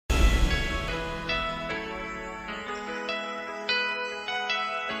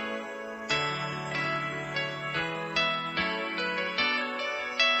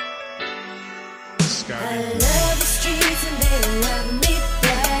I love the streets and they love me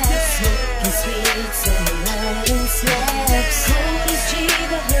back. Smoking sweets and lighting slaps. Cold as G,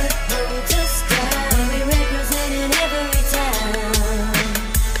 the hood holds us down. We representing every town.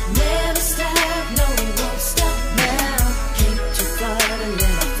 Never stop, no we won't stop now. Came too far to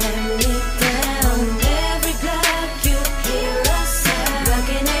let our family down. Every block you hear us sound.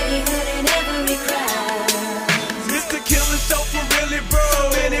 Rocking any hood in every crowd. It's the killing show for really, bro.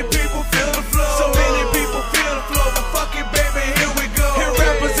 So many people feel the flow. So many people feel the flow. But fuck it, baby, here we go. Hear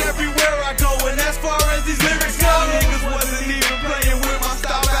rappers everywhere I go. And as far as these lyrics go, niggas wasn't even playing with my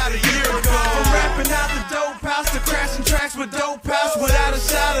style about a year ago. From rapping out the dope house to crashing tracks with dope house. Without a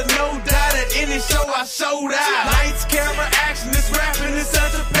shot of no doubt, at any show I showed out. Lights, camera, action, this rapping is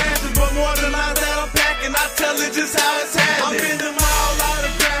such a passion. But more than lines that I'm packing, I tell it just how it's happening. I'm in them all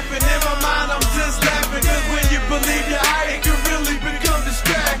autographing. In my mind, I'm just laughing. Cause when you believe you're high, it can really become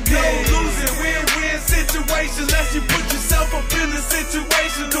distracting. No losing, win-win situations. Unless you put yourself up in the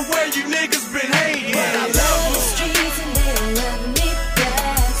situation the way you niggas been hating. But I love the streets and they love me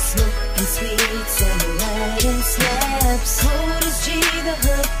back. Smoking sweets and lighting slaps. Cold as G, the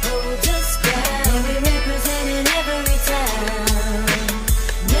hood holds us down. We representing every town.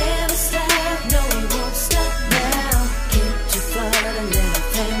 Never stop, no we won't stop now. Came too far to let our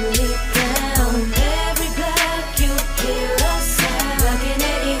family down. Every block you hear us sound. Rocking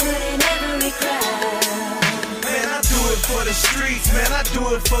any hood in every crowd. Man, I do it for the streets, man, I do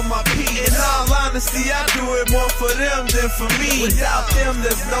it for my peeps. In all honesty, I do it more for them than for me. Without them,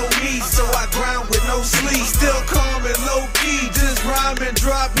 there's no me, so I grind with no sleep. Still calm and low key, just rhyme and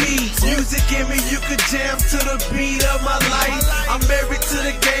drop beats. Music in me, you could jam to the beat of my life. I'm married to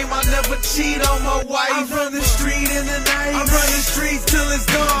the game, I never cheat on my wife. I run the street in the night, I run the streets till it's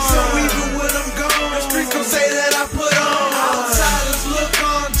gone. So even when I'm gone, the streets gon' say that I put on. Outsiders look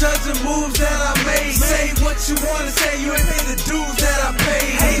on, judge the moves that I made. Say what you wanna say, you ain't pay the dues that I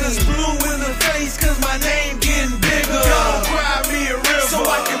paid. Haters blue in the face, cause my name getting bigger. Y'all cry me a river, so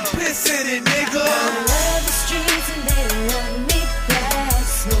I can piss in it, nigga. I love the streets and they love me back.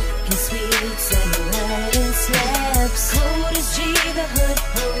 Smoking sweets and lighting slaps. Cold as G, the hood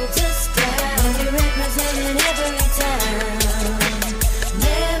holds us down. We representing every town.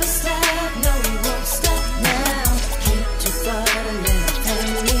 Never stop, no we won't stop now. Came too far to let our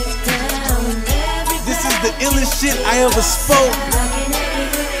family down. This is the illest shit I ever spoke.